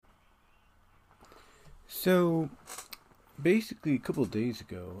So basically, a couple of days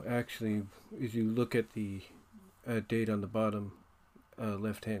ago, actually, as you look at the date on the bottom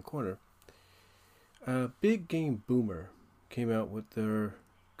left-hand corner, Big Game Boomer came out with their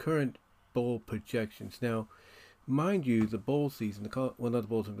current bowl projections. Now, mind you, the bowl season, well, not the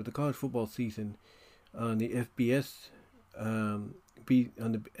bowl season, but the college football season on the FBS, on the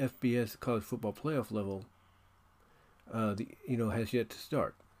FBS college football playoff level, has yet to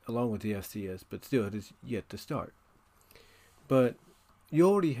start, along with the FCS, but still, it is yet to start. But you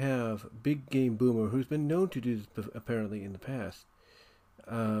already have Big Game Boomer, who's been known to do this apparently in the past,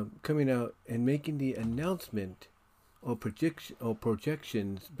 coming out and making the announcement or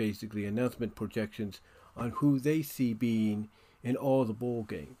projections, basically announcement projections on who they see being in all the bowl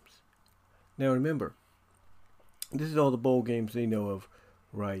games. Now remember, this is all the bowl games they know of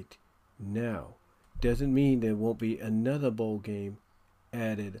right now. Doesn't mean there won't be another bowl game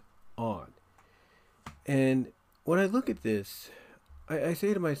added on. And when I look at this, I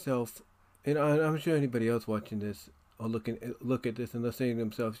say to myself, and I'm sure anybody else watching this or look at this and they're saying to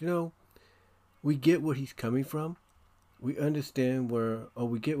themselves, we get where he's coming from. We understand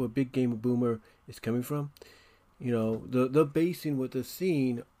we get where Big Game Boomer is coming from. They're basing what they're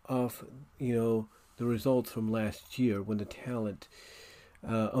seeing off, the results from last year when the talent,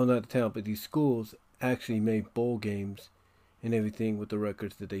 not the talent, but these schools actually made bowl games and everything with the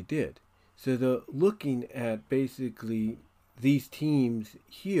records that they did. So they're looking at basically these teams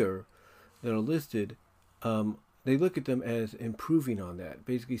here that are listed. They look at them as improving on that,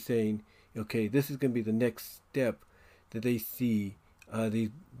 basically saying, okay, this is going to be the next step that they see these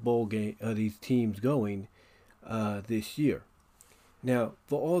teams going this year. Now,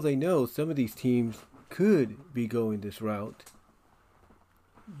 for all they know, some of these teams could be going this route,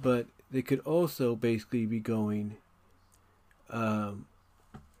 but they could also basically be going.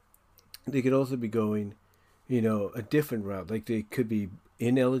 They could also be going, a different route. Like they could be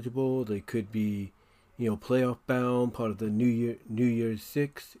ineligible. They could be, playoff bound, part of the New Year's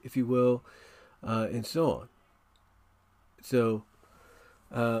Six, if you will, and so on. So,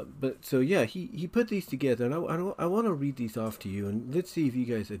 he put these together, and I want to read these off to you, and let's see if you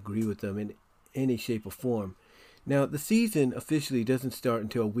guys agree with them in any shape or form. Now, the season officially doesn't start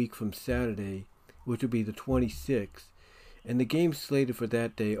until a week from Saturday, which will be the 26th. And the games slated for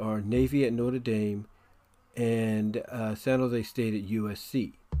that day are Navy at Notre Dame and San Jose State at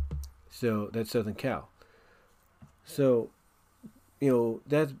USC. So that's Southern Cal. So,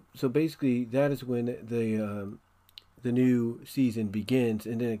 basically that is when the new season begins,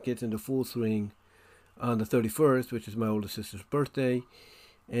 and then it gets into full swing on the 31st, which is my older sister's birthday,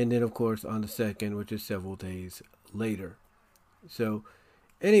 and then of course on the 2nd, which is several days later. So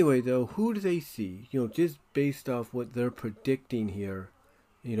anyway, though, who do they see? Just based off what they're predicting here,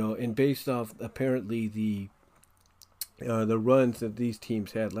 and based off apparently the runs that these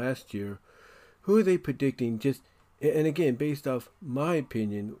teams had last year, who are they predicting? And again, based off my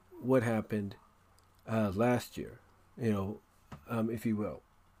opinion, what happened last year, if you will.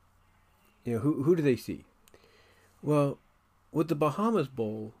 Who do they see? Well, with the Bahamas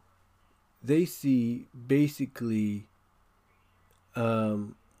Bowl, they see basically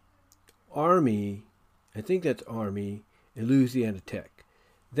Army, I think that's Army, and Louisiana Tech.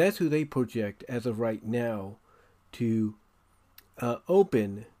 That's who they project as of right now to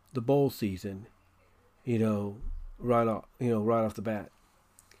open the bowl season, right off the bat.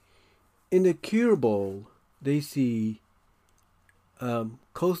 In the Cure Bowl, they see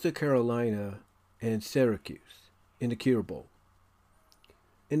Coastal Carolina and Syracuse in the Cure Bowl.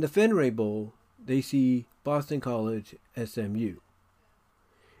 In the Fenway Bowl, they see Boston College, SMU.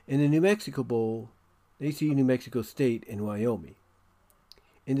 In the New Mexico Bowl, they see New Mexico State and Wyoming.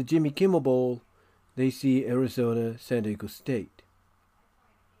 In the Jimmy Kimmel Bowl, they see Arizona, San Diego State.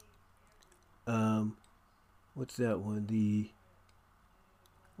 What's that one?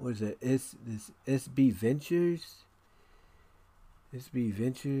 What is that? SB Ventures? SB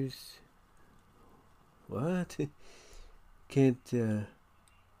Ventures? What? Can't, yeah,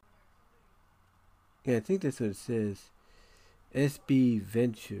 I think that's what it says. SB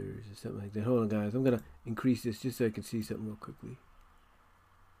Ventures or something like that. Hold on, guys. I'm going to increase this just so I can see something real quickly.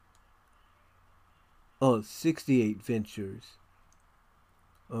 Oh, 68 Ventures.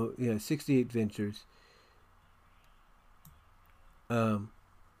 Oh, yeah, 68 Ventures. But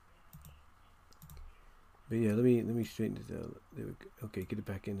yeah, let me straighten this out. There we go. Okay, get it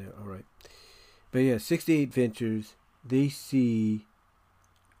back in there. All right. But yeah, 68 Ventures. They see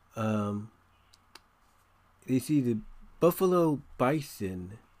the Buffalo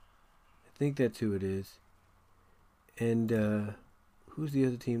Bison. I think that's who it is. And Who's the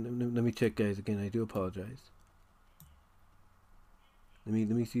other team? Let me check, guys. Again, I do apologize. Let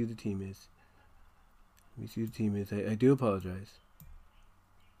me see who the team is. Let me see who the team is. I do apologize.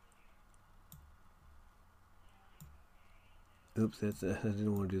 Oops, I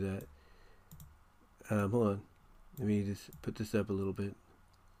didn't want to do that. Hold on. Let me just put this up a little bit.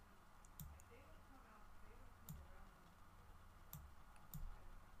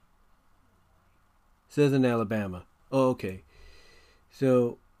 Southern Alabama. Oh, okay.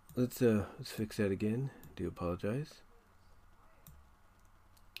 So let's fix that again. Do apologize.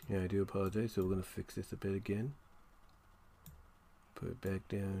 Yeah, I do apologize. So we're gonna fix this a bit again. Put it back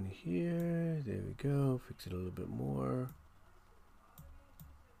down here. There we go. Fix it a little bit more.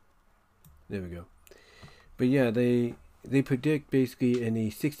 There we go. But yeah, they predict basically in the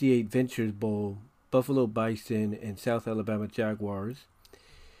 68 Ventures Bowl, Buffalo Bison and South Alabama Jaguars.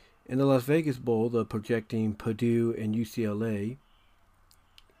 In the Las Vegas Bowl, they're projecting Purdue and UCLA.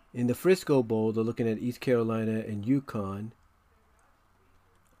 In the Frisco Bowl, they're looking at East Carolina and UConn.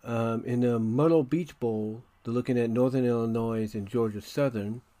 In the Myrtle Beach Bowl, they're looking at Northern Illinois and Georgia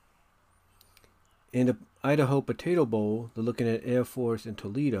Southern. In the Idaho Potato Bowl, they're looking at Air Force and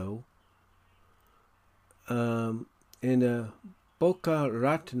Toledo. In the Boca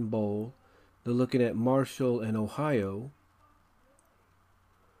Raton Bowl, they're looking at Marshall and Ohio.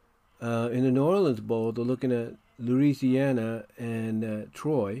 In the New Orleans Bowl, they're looking at Louisiana and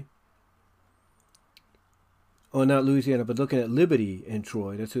Troy. Oh, not Louisiana, but looking at Liberty and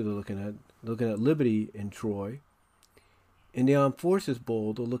Troy. That's who they're looking at. Looking at Liberty and Troy. In the Armed Forces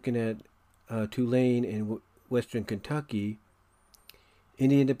Bowl, they're looking at Tulane and Western Kentucky. In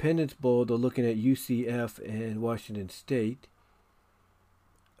the Independence Bowl, they're looking at UCF and Washington State.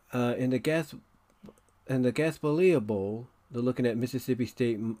 In the Gasparilla Bowl, they're looking at Mississippi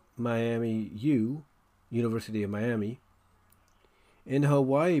State, Miami U, University of Miami. In the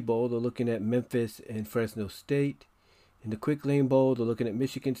Hawaii Bowl, they're looking at Memphis and Fresno State. In the Quick Lane Bowl, they're looking at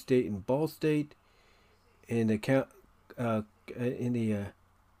Michigan State and Ball State. In the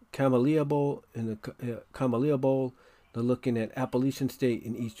Camellia Bowl, they're looking at Appalachian State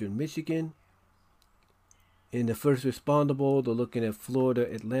in Eastern Michigan. In the First Responder Bowl, they're looking at Florida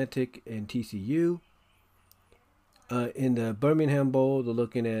Atlantic and TCU. In the Birmingham Bowl, they're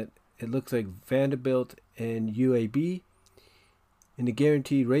looking at, it looks like Vanderbilt and UAB. In the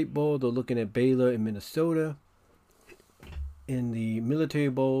Guaranteed Rate Bowl, they're looking at Baylor and Minnesota. In the Military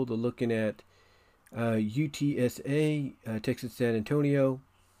Bowl, they're looking at UTSA, Texas San Antonio,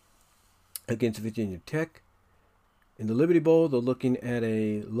 against Virginia Tech. In the Liberty Bowl, they're looking at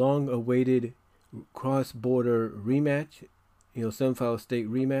a long-awaited cross-border rematch, Sunflower State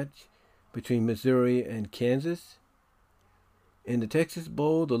rematch between Missouri and Kansas. In the Texas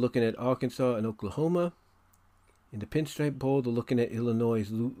Bowl, they're looking at Arkansas and Oklahoma. In the Pinstripe Bowl, they're looking at Illinois,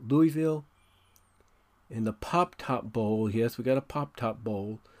 Louisville. In the Pop Top Bowl, yes, we got a Pop Top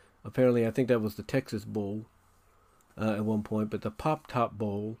Bowl. Apparently, I think that was the Texas Bowl at one point, but the Pop Top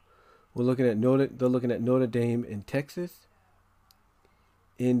Bowl, they're looking at Notre Dame in Texas.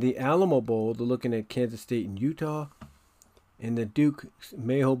 In the Alamo Bowl, they're looking at Kansas State and Utah. In the Duke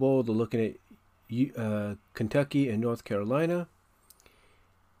Mayo Bowl, they're looking at Kentucky and North Carolina.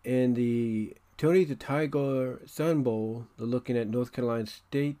 In the Tony the Tiger Sun Bowl, they're looking at North Carolina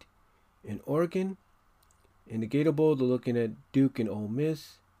State and Oregon. In the Gator Bowl, they're looking at Duke and Ole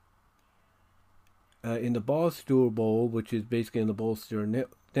Miss. In the Barstool Bowl, which is basically in the Barstool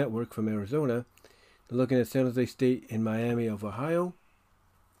Network from Arizona, they're looking at San Jose State and Miami of Ohio.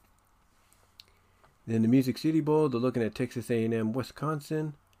 Then the Music City Bowl, they're looking at Texas A&M,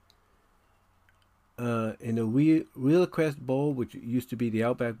 Wisconsin. In the Wheelcrest Bowl, which used to be the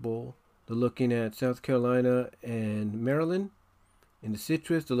Outback Bowl, they're looking at South Carolina and Maryland. In the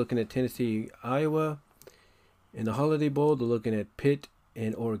Citrus, they're looking at Tennessee, Iowa. In the Holiday Bowl, they're looking at Pitt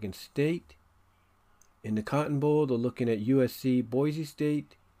and Oregon State. In the Cotton Bowl, they're looking at USC, Boise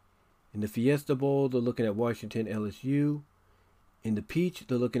State. In the Fiesta Bowl, they're looking at Washington, LSU. In the Peach,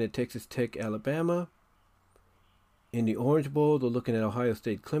 they're looking at Texas Tech, Alabama. In the Orange Bowl, they're looking at Ohio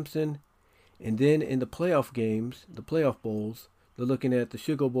State, Clemson. And then in the playoff games, the playoff bowls, they're looking at the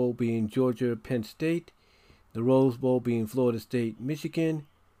Sugar Bowl being Georgia, Penn State. The Rose Bowl being Florida State, Michigan.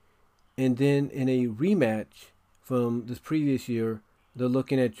 And then in a rematch from this previous year, they're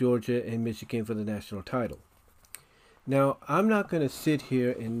looking at Georgia and Michigan for the national title. Now, I'm not going to sit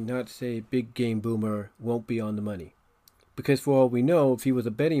here and not say Big Game Boomer won't be on the money. Because for all we know, if he was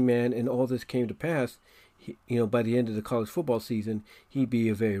a betting man and all this came to pass, by the end of the college football season, he'd be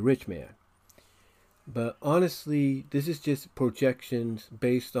a very rich man. But honestly, this is just projections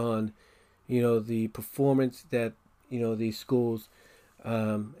based on, the performance that, these schools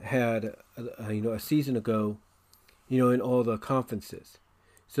had a season ago, in all the conferences.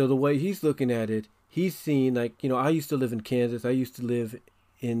 So the way he's looking at it, he's seeing like I used to live in Kansas. I used to live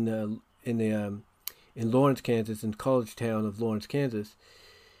in in Lawrence, Kansas, in college town of Lawrence, Kansas.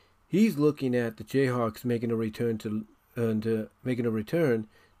 He's looking at the Jayhawks making a return to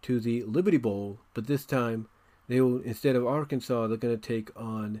the Liberty Bowl, but this time they will, instead of Arkansas, they're going to take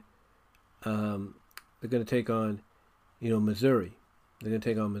on Missouri. They're going to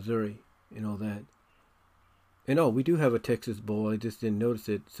take on Missouri and all that. And we do have a Texas Bowl. I just didn't notice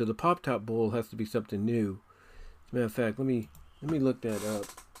it. So the Pop Top Bowl has to be something new. As a matter of fact, let me look that up.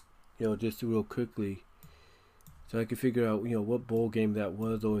 Just real quickly, so I can figure out what bowl game that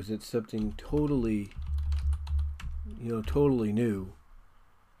was, or is it something totally new?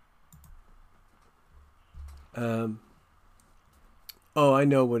 I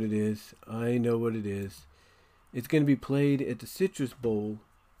know what it is. It's going to be played at the Citrus Bowl,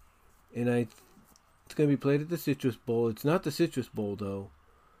 and it's going to be played at the Citrus Bowl. It's not the Citrus Bowl though.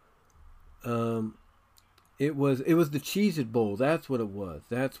 It was the Cheez-It Bowl. That's what it was.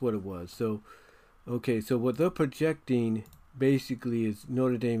 So, okay. So what they're projecting basically is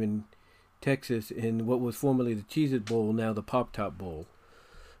Notre Dame and Texas in what was formerly the Cheez-It Bowl, now the Pop Top Bowl.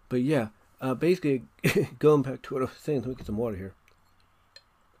 But yeah, basically going back to what I was saying. Let me get some water here.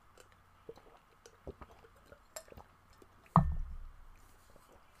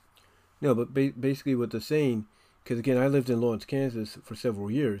 No, but basically what they're saying, because again, I lived in Lawrence, Kansas for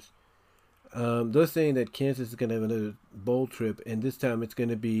several years. They're saying that Kansas is going to have another bowl trip, and this time it's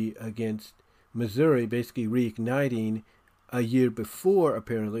going to be against Missouri, basically reigniting a year before,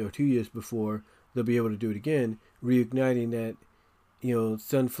 apparently, or 2 years before, they'll be able to do it again, reigniting that,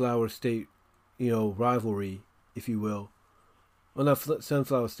 Sunflower State, rivalry, if you will. Well, not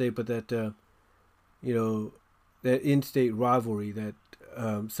Sunflower State, but that, that in-state rivalry, that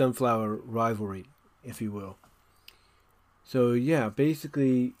Sunflower rivalry, if you will. So, yeah,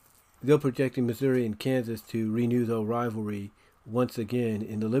 basically, they're projecting Missouri and Kansas to renew their rivalry once again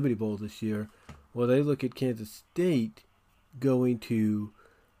in the Liberty Bowl this year. Well, they look at Kansas State going to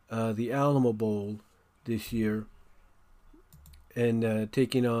the Alamo Bowl this year and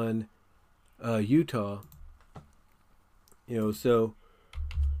taking on Utah. So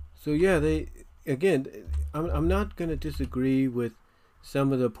yeah, I'm not going to disagree with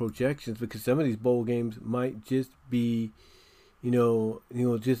some of the projections, because some of these bowl games might just be,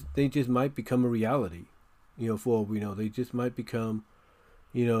 they just might become a reality. For all we know, they just might become,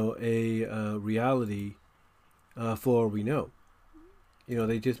 a reality. For all we know,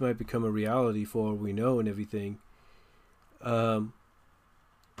 they just might become a reality for all we know and everything. But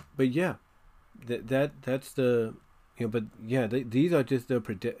yeah, that's the, but yeah, these are just the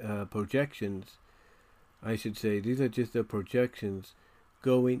projections. I should say these are just the projections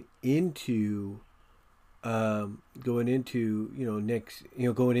going into next, going into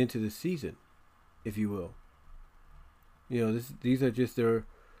the season, if you will. These are just their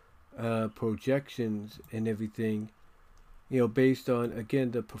projections and everything, based on,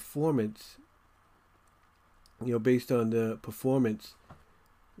 again, the performance,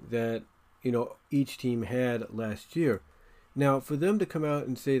 that, each team had last year. Now, for them to come out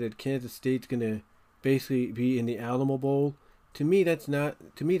and say that Kansas State's going to basically be in the Alamo Bowl, to me that's a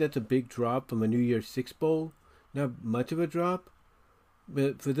big drop from a New Year's Six Bowl. Not much of a drop.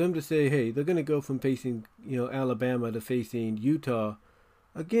 But for them to say, hey, they're going to go from facing, Alabama to facing Utah,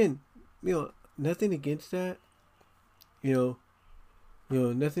 again, nothing against that,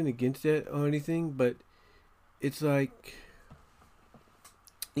 nothing against that or anything, but it's like,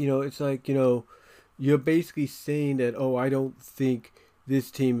 you're basically saying that, I don't think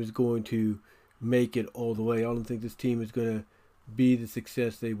this team is going to make it all the way. I don't think this team is going to be the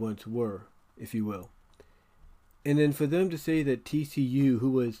success they once were, if you will. And then for them to say that TCU, who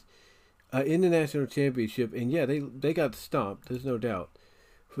was in the national championship, and yeah, they got stomped, there's no doubt.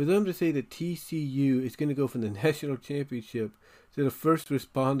 For them to say that TCU is going to go from the national championship to the First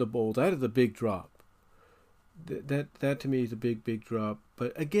Responder Bowl, that is a big drop. That to me is a big drop.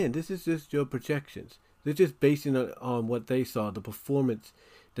 But again, this is just your projections. They're just basing it on what they saw, the performance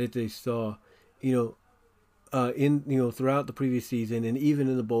that they saw, throughout the previous season and even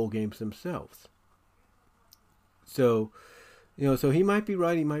in the bowl games themselves. So, so he might be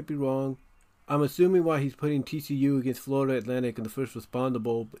right, he might be wrong. I'm assuming why he's putting TCU against Florida Atlantic in the First Responder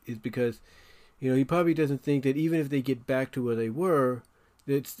Bowl is because, he probably doesn't think that even if they get back to where they were,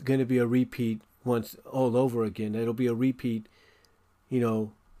 it's going to be a repeat once all over again. It'll be a repeat,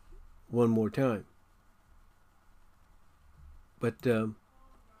 one more time. But, all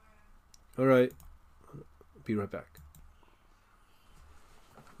right. Be right back.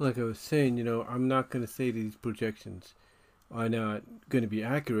 like I was saying, I'm not going to say these projections are not going to be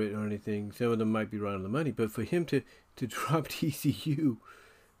accurate or anything. Some of them might be right on the money, but for him to drop TCU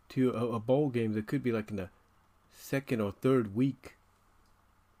to a bowl game that could be like in the second or third week,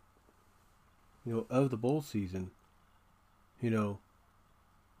 of the bowl season,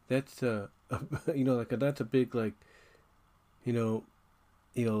 that's that's a big you know,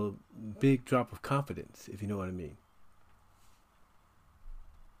 big drop of confidence, if you know what I mean.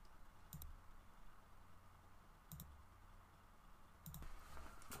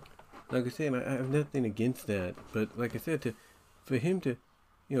 Like I said, I have nothing against that, but like I said, for him to,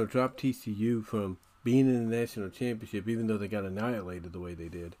 drop TCU from being in the national championship, even though they got annihilated the way they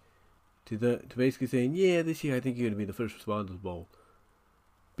did, to basically saying, yeah, this year I think you're going to be the first responders bowl.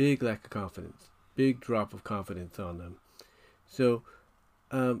 Big lack of confidence, big drop of confidence on them. So,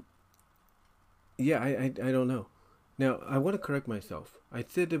 yeah, I don't know. Now I want to correct myself. I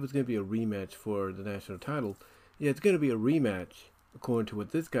said there was going to be a rematch for the national title. Yeah, it's going to be a rematch according to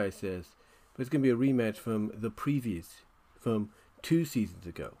what this guy says, but it's going to be a rematch from 2 seasons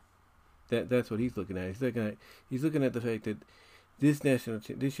ago. That's what he's looking at. He's looking at the fact that this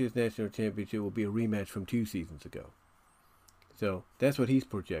year's national championship will be a rematch from 2 seasons ago. So that's what he's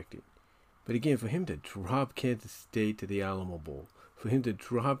projecting. But again, for him to drop Kansas State to the Alamo Bowl, for him to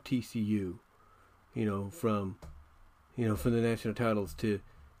drop TCU, from the national titles to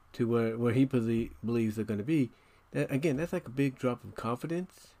where he believes they're going to be, that's like a big drop of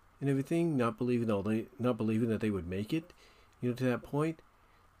confidence and everything. Not believing that they would make it, to that point.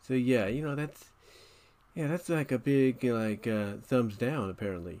 So yeah, that's like a big thumbs down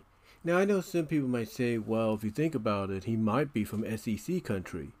apparently. Now I know some people might say, well, if you think about it, he might be from SEC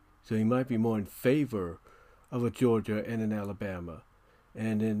country, so he might be more in favor of a Georgia and an Alabama,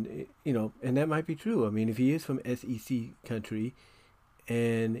 and then and that might be true. I mean, if he is from SEC country,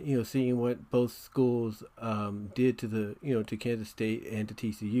 and seeing what both schools did to to Kansas State and to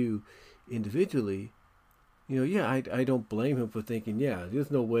TCU individually, I don't blame him for thinking, yeah,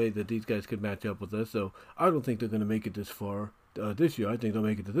 there's no way that these guys could match up with us, so I don't think they're going to make it this far this year. I think they'll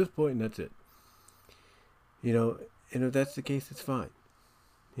make it to this point, and that's it. And if that's the case, it's fine.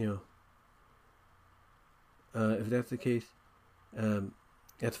 If that's the case,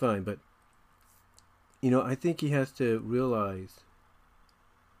 that's fine. But I think he has to realize.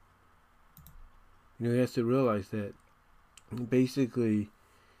 He has to realize that basically,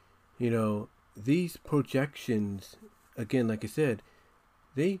 these projections, again, like I said,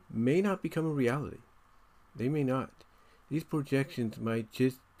 they may not become a reality. They may not. These projections might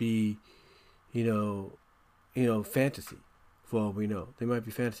just be, fantasy. For all we know, they might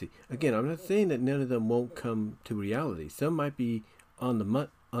be fantasy. Again, I'm not saying that none of them won't come to reality. Some might be on the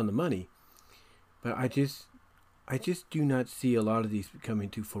money, but I just do not see a lot of these coming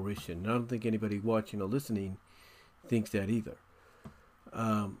to fruition. And I don't think anybody watching or listening thinks that either.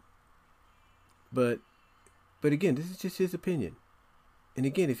 But again, this is just his opinion. And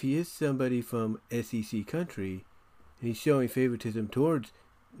again, if he is somebody from SEC country, and he's showing favoritism towards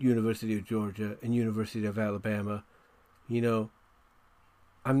University of Georgia and University of Alabama, I'm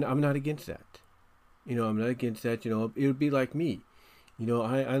not against that. I'm not against that. It would be like me.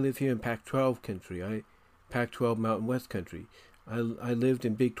 I live here in Pac-12 country. Pac-12 Mountain West country. I lived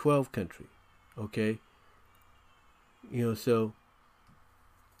in Big 12 country. Okay. So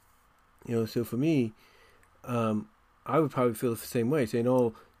for me, I would probably feel the same way, saying,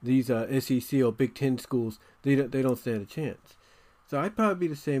 "Oh, these SEC or Big 10 schools, they don't stand a chance." So I'd probably be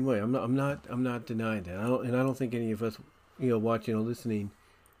the same way. I'm not denying that. I don't think any of us, watching or listening,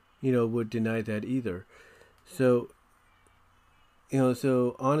 would deny that either. So,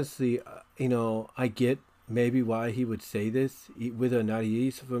 so honestly, I get maybe why he would say this, whether or not he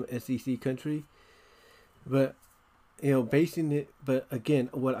is from SEC country, but basing it. But again,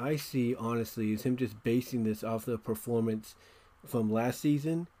 what I see honestly is him just basing this off the performance from last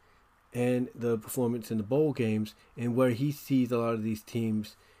season and the performance in the bowl games, and where he sees a lot of these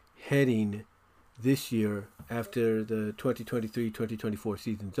teams heading this year after the 2023-2024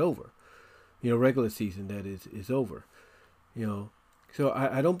 season's over. Regular season that is over. So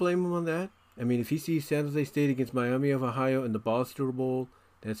I don't blame him on that. I mean, if he sees San Jose State against Miami of Ohio in the Boston Bowl,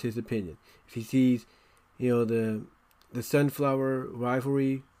 that's his opinion. If he sees, the Sunflower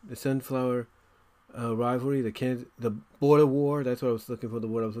rivalry, the border war, that's what I was looking for, the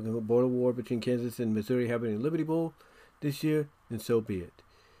word I was looking for, border war between Kansas and Missouri happening in Liberty Bowl this year, then so be it.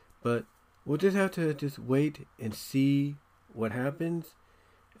 But we'll just have to just wait and see what happens.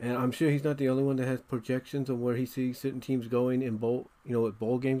 And I'm sure he's not the only one that has projections on where he sees certain teams going in bowl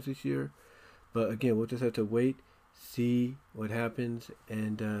games this year. But again, we'll just have to wait, see what happens,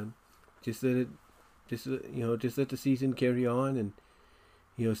 and just let it, just let the season carry on,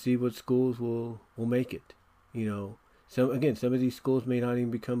 and see what schools will make it. Some of these schools may not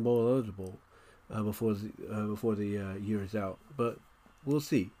even become bowl eligible before the year is out, but we'll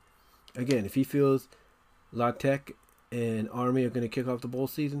see. Again, if he feels La Tech and Army are going to kick off the bowl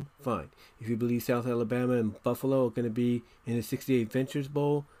season, fine. If you believe South Alabama and Buffalo are going to be in the 68 Ventures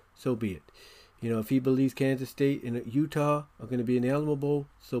Bowl, so be it. If he believes Kansas State and Utah are going to be in the Alamo Bowl,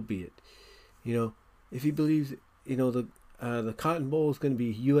 so be it. If he believes, the Cotton Bowl is going to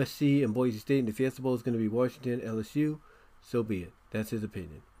be USC and Boise State, and the Fiesta Bowl is going to be Washington, LSU, so be it. That's his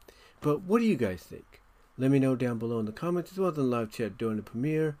opinion. But what do you guys think? Let me know down below in the comments, as well as in the live chat during the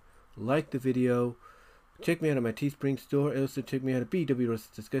premiere. Like the video. Check me out at my Teespring store. Also, check me out at BW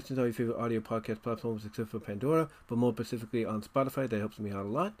Russell's Discussions, all your favorite audio podcast platforms except for Pandora, but more specifically on Spotify. That helps me out a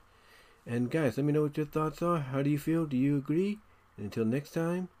lot. And guys, let me know what your thoughts are. How do you feel? Do you agree? And until next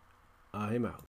time, I am out.